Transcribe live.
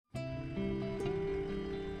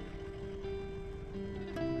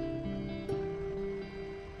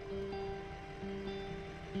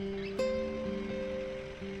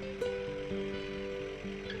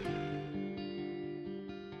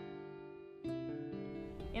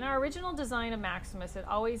In our original design of Maximus, it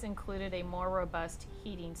always included a more robust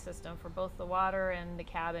heating system for both the water and the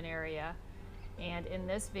cabin area. And in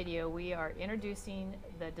this video, we are introducing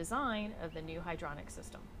the design of the new hydronic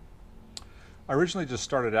system. I originally just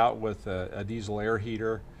started out with a diesel air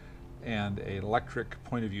heater and an electric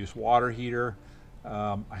point-of-use water heater.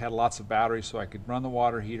 I had lots of batteries so I could run the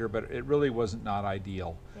water heater, but it really wasn't not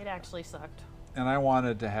ideal. It actually sucked. And I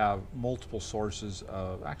wanted to have multiple sources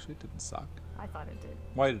of, actually it didn't suck. I thought it did.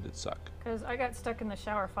 Why did it suck? Because I got stuck in the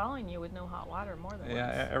shower following you with no hot water more than once.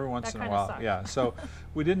 Yeah, every once in a That while. sucked. Yeah, so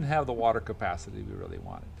we didn't have the water capacity we really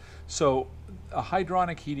wanted. So a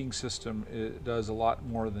hydronic heating system does a lot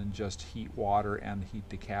more than just heat water and heat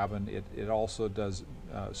the cabin. It also does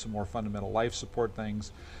some more fundamental life support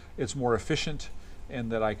things. It's more efficient in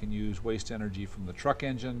that I can use waste energy from the truck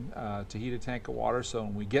engine to heat a tank of water. So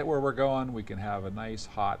when we get where we're going, we can have a nice,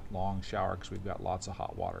 hot, long shower because we've got lots of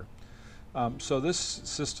hot water. So this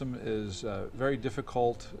system is very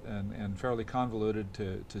difficult and fairly convoluted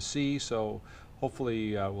to see. So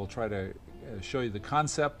hopefully we'll try to show you the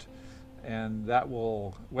concept, and that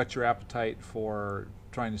will whet your appetite for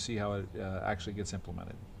trying to see how it actually gets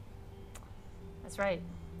implemented. That's right.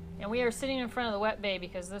 And we are sitting in front of the wet bay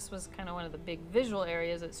because this was kind of one of the big visual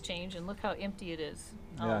areas that's changed, and look how empty it is.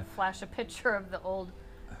 I'll flash a picture of the old,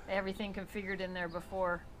 everything configured in there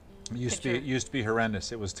before. It used to be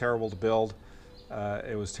horrendous. It was terrible to build.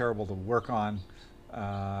 It was terrible to work on.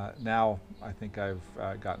 Now I think I've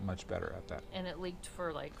gotten much better at that. And it leaked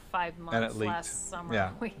for like 5 months and it leaked. last summer.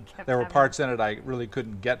 Yeah. There were parts in it I really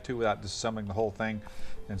couldn't get to without disassembling the whole thing,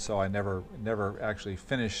 and so I never actually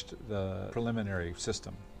finished the preliminary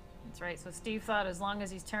system. That's right. So Steve thought as long as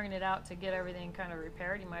he's tearing it out to get everything kind of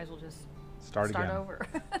repaired, he might as well just start over.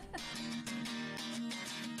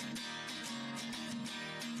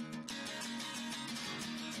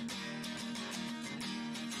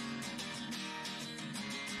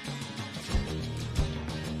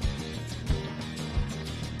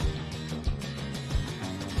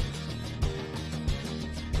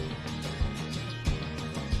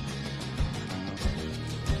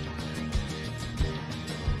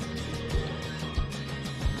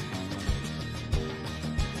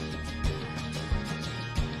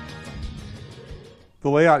 The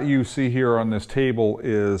layout you see here on this table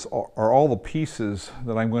are all the pieces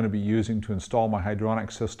that I'm going to be using to install my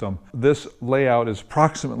hydronic system. This layout is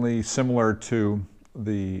approximately similar to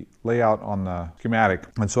the layout on the schematic,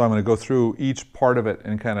 and so I'm going to go through each part of it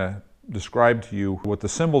and kind of describe to you what the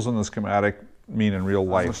symbols in the schematic mean in real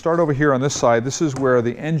life. I'm going to start over here on this side. This is where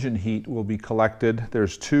the engine heat will be collected.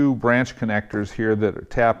 There's 2 branch connectors here that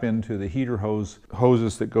tap into the heater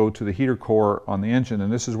hoses that go to the heater core on the engine,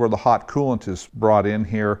 and this is where the hot coolant is brought in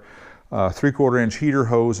here. 3/4 inch heater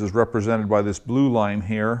hose is represented by this blue line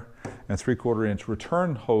here, and 3/4 inch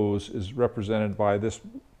return hose is represented by this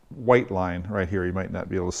white line right here. You might not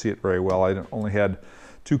be able to see it very well. I only had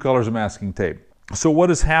 2 colors of masking tape. So what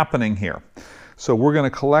is happening here? So we're going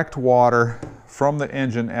to collect water from the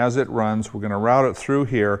engine as it runs. We're going to route it through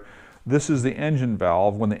here. This is the engine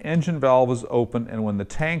valve. When the engine valve is open and when the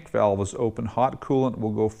tank valve is open, hot coolant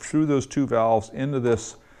will go through those 2 valves into the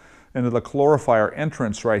calorifier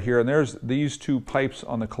entrance right here. And there's these 2 pipes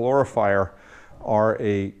on the calorifier are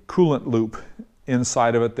a coolant loop.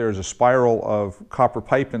 Inside of it, there's a spiral of copper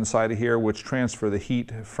pipe inside of here which transfer the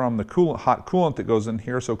heat from the hot coolant that goes in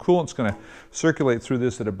here. So coolant's going to circulate through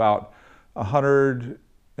this at about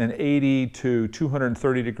 180 to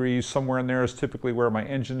 230 degrees, somewhere in there is typically where my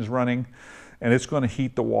engine's running, and it's going to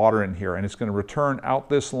heat the water in here, and it's going to return out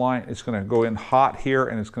this line. It's going to go in hot here,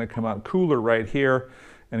 and it's going to come out cooler right here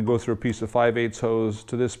and go through a piece of 5/8 hose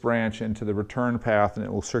to this branch into the return path, and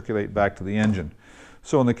it will circulate back to the engine.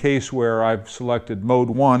 So in the case where I've selected mode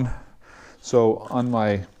 1, so on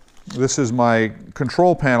this is my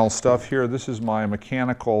control panel stuff here. This is my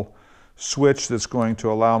mechanical switch that's going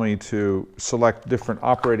to allow me to select different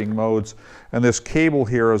operating modes, and this cable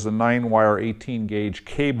here is a 9-wire 18-gauge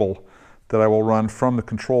cable that I will run from the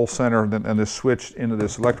control center and this switch into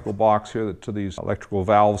this electrical box here to these electrical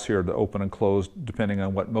valves here to open and close depending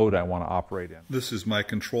on what mode I want to operate in. This is my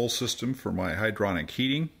control system for my hydronic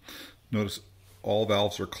heating. Notice all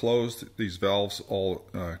valves are closed. These valves all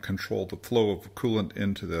control the flow of coolant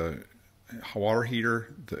into the water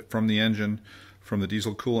heater from the engine, from the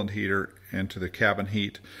diesel coolant heater, and to the cabin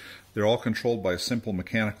heat. They're all controlled by a simple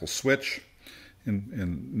mechanical switch.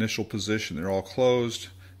 In initial position, they're all closed.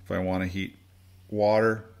 If I want to heat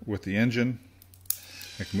water with the engine,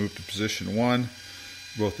 I can move to position 1,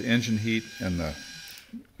 both the engine heat and the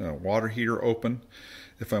water heater open.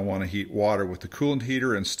 If I want to heat water with the coolant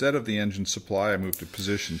heater instead of the engine supply, I move to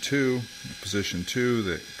position 2. In position 2,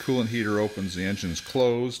 the coolant heater opens, the engine is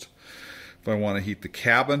closed. If I want to heat the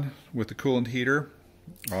cabin with the coolant heater,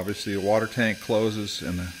 obviously the water tank closes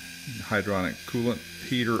and the hydronic coolant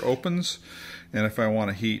heater opens. And if I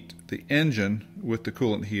want to heat the engine with the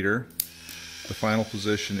coolant heater, the final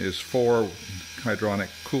position is 4. Hydronic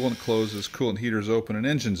coolant closes, coolant heater's open, and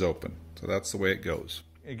engine's open. So that's the way it goes.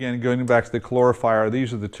 Again, going back to the calorifier,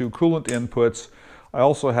 these are the two coolant inputs. I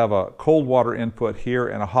also have a cold water input here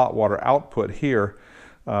and a hot water output here.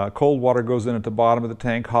 Cold water goes in at the bottom of the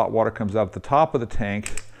tank, hot water comes out at the top of the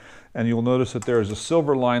tank. And you'll notice that there is a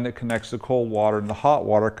silver line that connects the cold water and the hot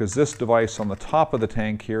water, because this device on the top of the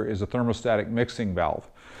tank here is a thermostatic mixing valve.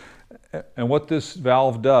 And what this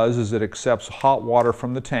valve does is it accepts hot water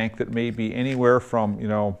from the tank that may be anywhere from,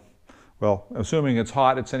 well, assuming it's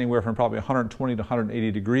hot, it's anywhere from probably 120 to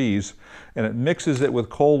 180 degrees, and it mixes it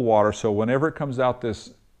with cold water, so whenever it comes out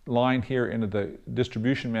this line here into the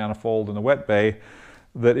distribution manifold in the wet bay,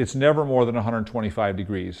 that it's never more than 125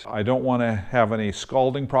 degrees. I don't want to have any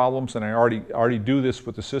scalding problems, and I already do this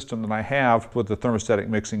with the system that I have, what the thermostatic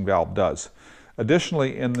mixing valve does.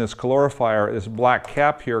 Additionally, in this calorifier, this black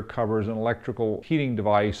cap here covers an electrical heating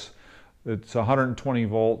device. It's a 120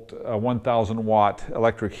 volt, 1000 watt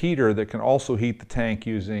electric heater that can also heat the tank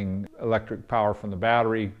using electric power from the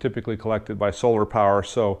battery, typically collected by solar power.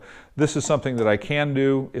 So this is something that I can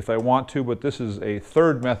do if I want to, but this is a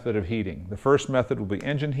third method of heating. The first method will be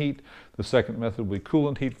engine heat, the second method will be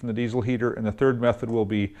coolant heat from the diesel heater, and the third method will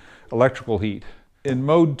be electrical heat. In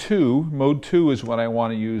mode 2 is when I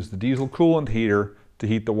want to use the diesel coolant heater to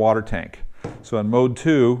heat the water tank. So in mode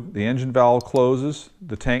 2, the engine valve closes,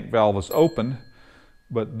 the tank valve is open,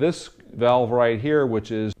 but this valve right here,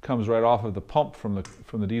 which comes right off of the pump from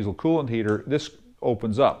the diesel coolant heater, this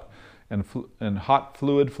opens up, and hot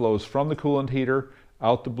fluid flows from the coolant heater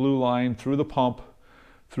out the blue line through the pump,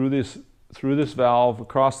 through this valve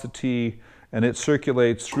across the T, and it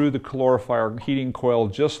circulates through the calorifier heating coil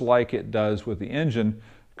just like it does with the engine.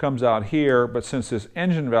 Comes out here, but since this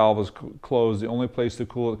engine valve is closed, the only place the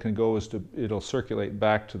coolant can go is it'll circulate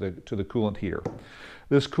back to the coolant heater.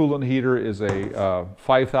 This coolant heater is a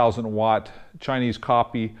 5,000 watt Chinese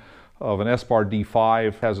copy of an S-Bar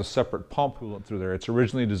D5, has a separate pump coolant through there. It's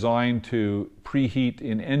originally designed to preheat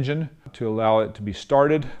in engine to allow it to be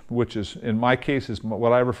started, which is, in my case, is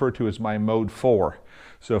what I refer to as my mode 4.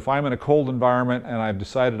 So if I'm in a cold environment and I've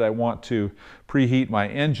decided I want to preheat my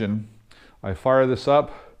engine, I fire this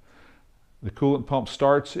up, the coolant pump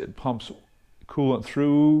starts, it pumps coolant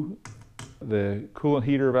through the coolant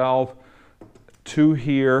heater valve to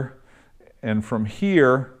here, and from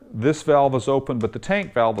here, this valve is open, but the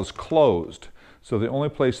tank valve is closed. So the only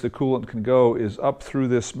place the coolant can go is up through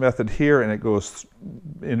this method here, and it goes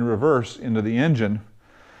in reverse into the engine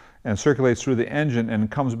and circulates through the engine and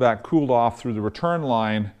comes back cooled off through the return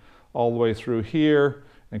line all the way through here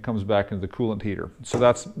and comes back into the coolant heater. So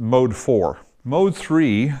that's mode 4. Mode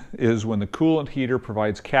 3 is when the coolant heater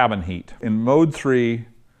provides cabin heat. In mode 3,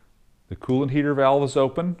 the coolant heater valve is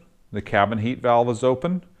open, the cabin heat valve is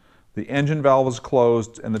open, the engine valve is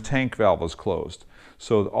closed, and the tank valve is closed.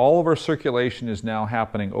 So all of our circulation is now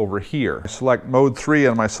happening over here. I select mode 3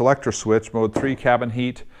 on my selector switch, mode 3 cabin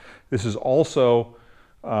heat. This is also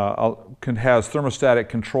has thermostatic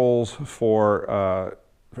controls for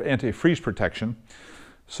anti-freeze protection.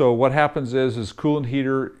 So what happens is coolant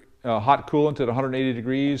heater, hot coolant at 180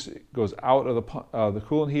 degrees, it goes out of the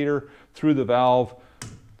coolant heater through the valve,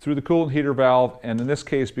 through the coolant heater valve, and in this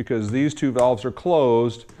case, because these two valves are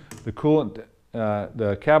closed, the coolant,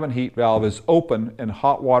 the cabin heat valve is open, and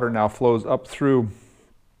hot water now flows up through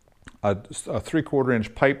a 3/4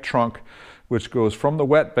 inch pipe trunk, which goes from the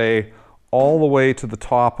wet bay all the way to the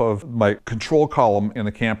top of my control column in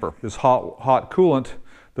the camper. This hot coolant,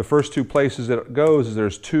 the first two places that it goes is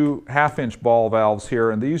there's two 1/2 inch ball valves here,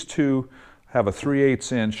 and these two have a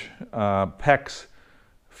 3/8 inch PEX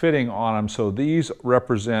fitting on them. So these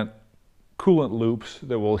represent coolant loops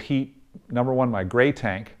that will heat, number one, my gray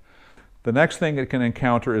tank. The next thing it can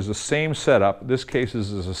encounter is the same setup. This case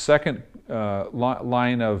is a second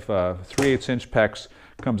line of 3/8 inch PEX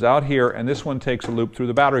comes out here, and this one takes a loop through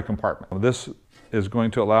the battery compartment. This is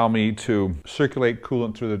going to allow me to circulate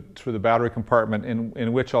coolant through the battery compartment,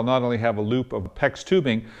 in which I'll not only have a loop of PEX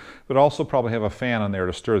tubing, but also probably have a fan on there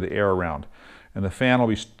to stir the air around. And the fan will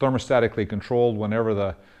be thermostatically controlled. Whenever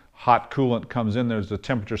the hot coolant comes in, there's a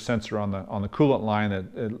temperature sensor on the coolant line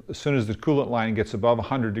that as soon as the coolant line gets above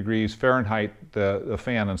 100 degrees Fahrenheit, the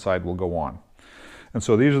fan inside will go on. And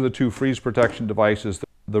so these are the two freeze protection devices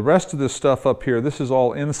The rest of this stuff up here, this is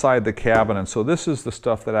all inside the cabin, and so this is the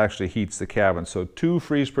stuff that actually heats the cabin. So 2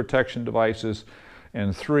 freeze protection devices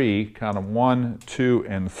and 3, count them, 1, 2,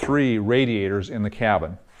 and 3 radiators in the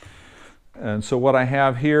cabin. And so what I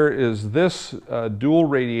have here is this dual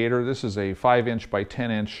radiator. This is a 5-inch by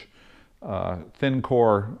 10-inch thin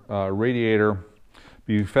core radiator,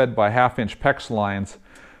 be fed by 1/2-inch PEX lines.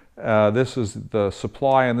 This is the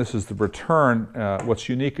supply and this is the return. What's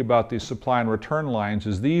unique about these supply and return lines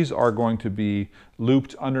is these are going to be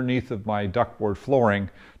looped underneath of my ductboard flooring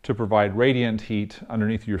to provide radiant heat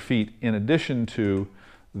underneath your feet, in addition to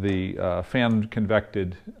the fan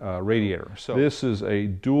convected radiator. So this is a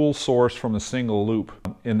dual source from a single loop.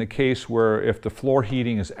 In the case where if the floor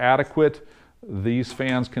heating is adequate, these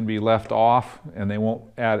fans can be left off and they won't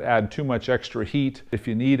add too much extra heat. If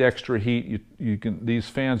you need extra heat, these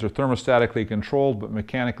fans are thermostatically controlled but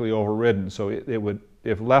mechanically overridden. So it would,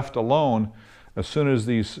 if left alone, as soon as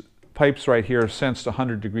these pipes right here sensed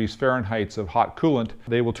 100 degrees Fahrenheit of hot coolant,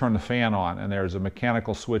 they will turn the fan on, and there's a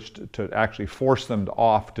mechanical switch to actually force them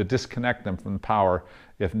off, to disconnect them from the power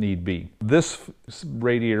if need be. This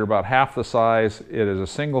radiator, about half the size, it is a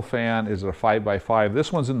single fan, is a 5x5.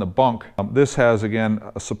 This one's in the bunk. This has, again,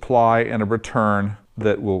 a supply and a return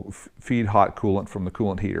that will feed hot coolant from the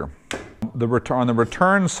coolant heater. On the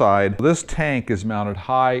return side, this tank is mounted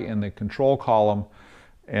high in the control column,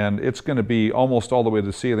 and it's going to be almost all the way to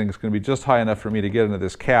the ceiling. It's going to be just high enough for me to get into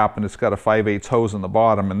this cap, and it's got a 5/8 hose in the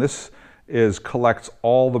bottom, and this collects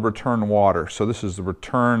all the return water. So this is the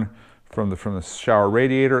return from the shower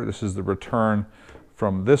radiator, this is the return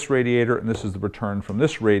from this radiator, and this is the return from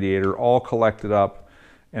this radiator, all collected up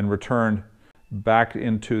and returned back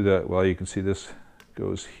into the, well, you can see this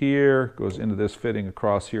goes here, goes into this fitting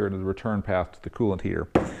across here into the return path to the coolant heater.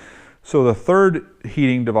 So the third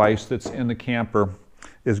heating device that's in the camper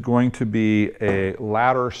is going to be a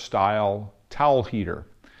ladder style towel heater.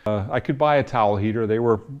 I could buy a towel heater. They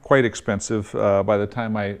were quite expensive. By the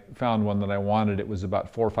time I found one that I wanted, it was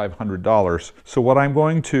about $400 or $500. So what I'm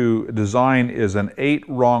going to design is an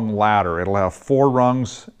 8-rung ladder. It'll have 4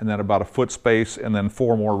 rungs and then about a foot space and then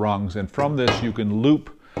 4 more rungs. And from this you can loop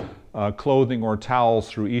clothing or towels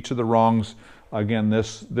through each of the rungs. Again,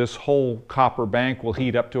 this whole copper bank will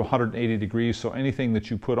heat up to 180 degrees, so anything that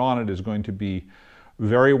you put on it is going to be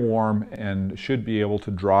very warm and should be able to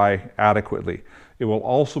dry adequately. It will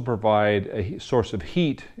also provide a source of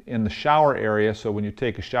heat in the shower area, so when you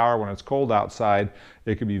take a shower when it's cold outside,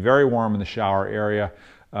 it can be very warm in the shower area.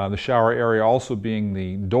 The shower area also being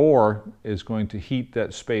the door is going to heat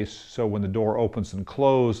that space, so when the door opens and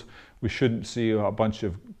closes, we shouldn't see a bunch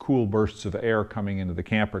of cool bursts of air coming into the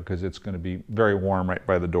camper because it's going to be very warm right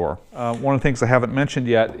by the door. One of the things I haven't mentioned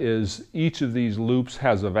yet is each of these loops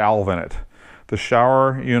has a valve in it. The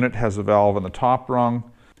shower unit has a valve on the top rung,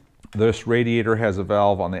 this radiator has a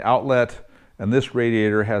valve on the outlet, and this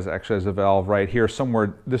radiator actually has a valve right here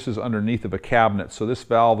somewhere. This is underneath of a cabinet, so this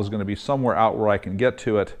valve is going to be somewhere out where I can get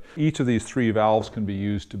to it. Each of these 3 valves can be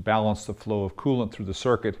used to balance the flow of coolant through the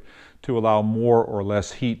circuit to allow more or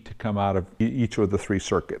less heat to come out of each of the 3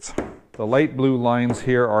 circuits. The light blue lines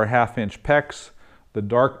here are 1/2-inch PEX. The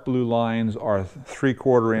dark blue lines are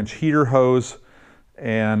 3/4-inch heater hose.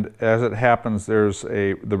 And as it happens, there's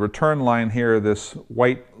the return line here, this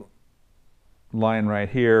white line right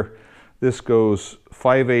here. This goes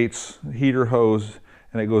 5/8 heater hose,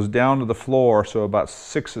 and it goes down to the floor, so about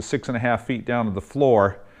 6 to 6.5 feet down to the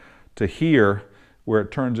floor to here, where it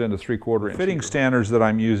turns into 3/4-inch. Fitting standards that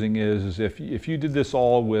I'm using is if you did this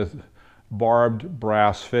all with barbed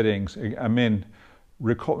brass fittings, I mean,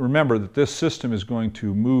 remember that this system is going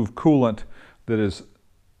to move coolant that is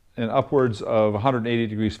in upwards of 180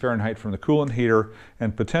 degrees Fahrenheit from the coolant heater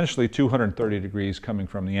and potentially 230 degrees coming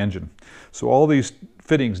from the engine. So all these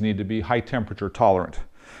fittings need to be high temperature tolerant.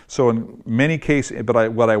 So in many cases,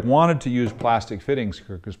 what I wanted to use plastic fittings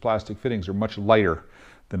here because plastic fittings are much lighter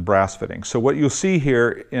than brass fittings. So what you'll see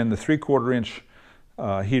here in the 3/4-inch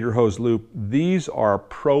heater hose loop, these are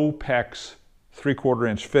Pro-PEX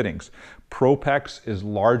 3/4-inch fittings. Pro-PEX is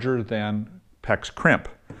larger than PEX crimp.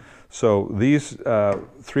 So these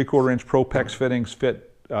 3/4-inch Pro-PEX fittings fit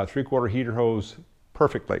 3/4 heater hose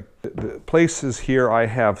perfectly. The places here I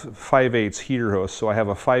have 5/8 heater hose, so I have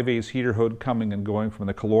a 5/8 heater hose coming and going from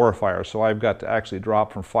the calorifier, so I've got to actually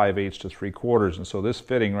drop from 5/8 to 3/4, and so this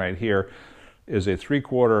fitting right here is a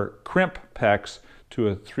 3/4 crimp PEX to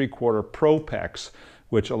a 3/4 Pro-PEX,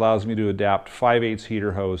 which allows me to adapt 5/8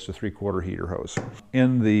 heater hose to 3/4 heater hose.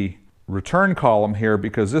 In the return column here,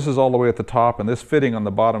 because this is all the way at the top and this fitting on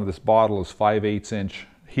the bottom of this bottle is 5/8-inch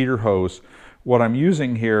heater hose, what I'm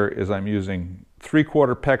using here is I'm using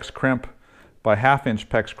 3/4 PEX crimp by 1/2-inch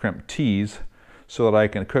PEX crimp tees so that I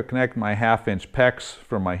can connect my 1/2-inch PEX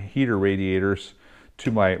from my heater radiators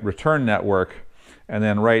to my return network. And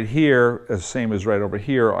then right here, as same as right over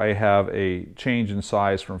here, I have a change in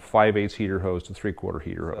size from 5/8 heater hose to 3/4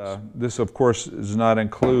 heater hose. This, of course, does not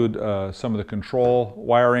include some of the control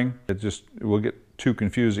wiring. It will get too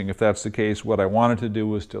confusing if that's the case. What I wanted to do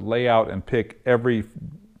was to lay out and pick every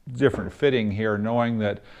different fitting here, knowing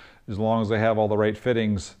that as long as I have all the right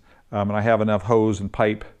fittings and I have enough hose and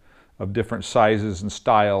pipe of different sizes and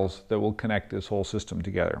styles, that will connect this whole system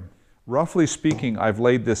together. Roughly speaking, I've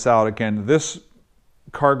laid this out. Again, this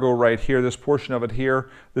cargo right here, this portion of it here,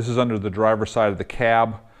 this is under the driver's side of the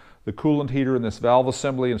cab. The coolant heater and this valve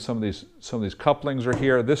assembly and some of these couplings are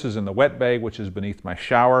here. This is in the wet bag, which is beneath my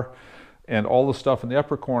shower. And all the stuff in the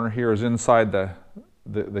upper corner here is inside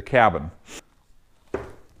the cabin.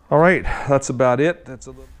 All right, that's about it.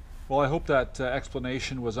 Well, I hope that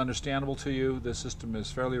explanation was understandable to you. This system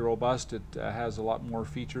is fairly robust. It has a lot more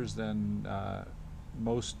features than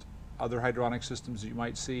most other hydronic systems that you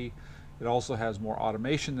might see. It also has more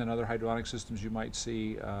automation than other hydronic systems you might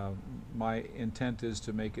see. My intent is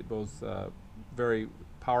to make it both very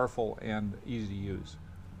powerful and easy to use.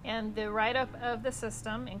 And the write-up of the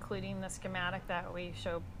system, including the schematic that we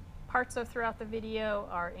show parts of throughout the video,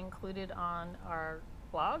 are included on our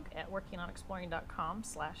blog at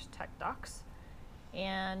workingonexploring.com/techdocs.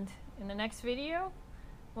 And in the next video,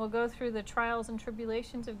 we'll go through the trials and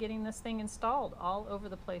tribulations of getting this thing installed all over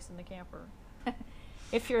the place in the camper.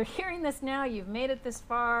 If you're hearing this now, you've made it this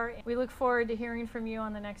far. We look forward to hearing from you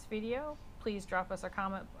on the next video. Please drop us a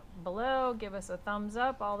comment below, give us a thumbs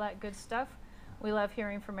up, all that good stuff. We love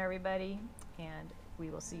hearing from everybody, and we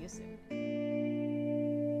will see you soon.